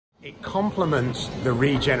It complements the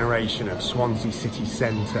regeneration of Swansea city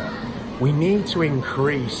centre. We need to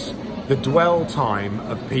increase the dwell time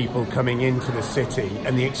of people coming into the city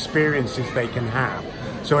and the experiences they can have.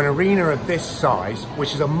 So an arena of this size,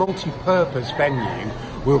 which is a multi-purpose venue,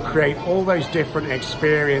 will create all those different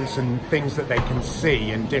experiences and things that they can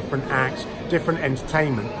see, and different acts, different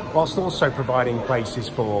entertainment, whilst also providing places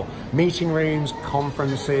for meeting rooms,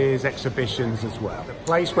 conferences, exhibitions as well. A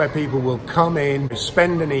place where people will come in,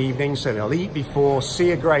 spend an evening, so they'll eat before,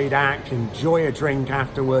 see a great act, enjoy a drink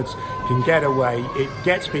afterwards, can get away. It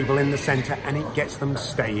gets people in the centre and it gets them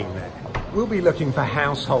staying there. We'll be looking for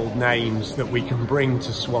household names that we can bring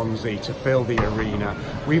to Swansea to fill the arena.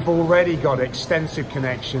 We've already got extensive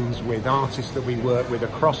connections with artists that we work with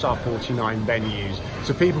across our 49 venues,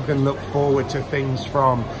 so people can look forward to things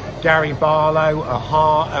from Gary Barlow,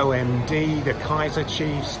 Aha, OMD, the Kaiser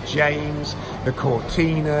Chiefs, James, the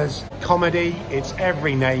Cortinas. Comedy, it's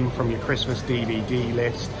every name from your Christmas DVD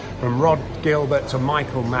list, from Rod Gilbert to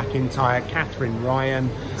Michael McIntyre, Catherine Ryan.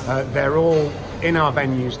 They're all in our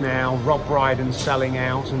venues now, Rob Brydon selling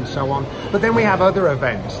out and so on. But then we have other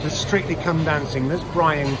events. There's Strictly Come Dancing, there's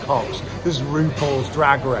Brian Cox, there's RuPaul's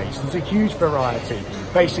Drag Race. There's a huge variety.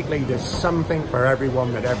 Basically, there's something for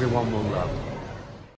everyone that everyone will love.